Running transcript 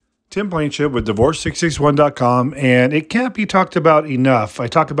Tim Blanchett with Divorce661.com, and it can't be talked about enough. I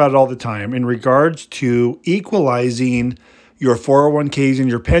talk about it all the time in regards to equalizing your 401ks and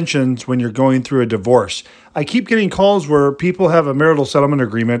your pensions when you're going through a divorce. I keep getting calls where people have a marital settlement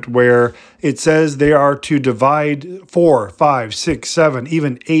agreement where it says they are to divide 4, 5, 6, 7,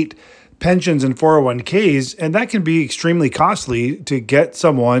 even 8 pensions and 401ks, and that can be extremely costly to get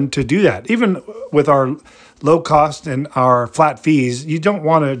someone to do that. Even with our low cost and our flat fees, you don't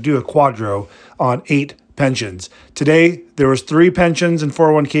want to do a quadro on 8 pensions. Today, there was 3 pensions and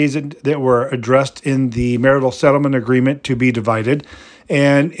 401ks that were addressed in the marital settlement agreement to be divided.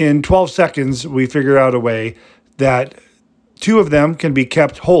 And in 12 seconds, we figured out a way that 2 of them can be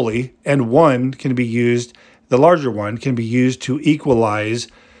kept wholly and 1 can be used, the larger one can be used to equalize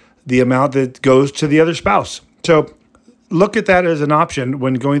the amount that goes to the other spouse. So look at that as an option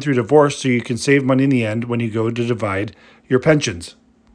when going through divorce so you can save money in the end when you go to divide your pensions.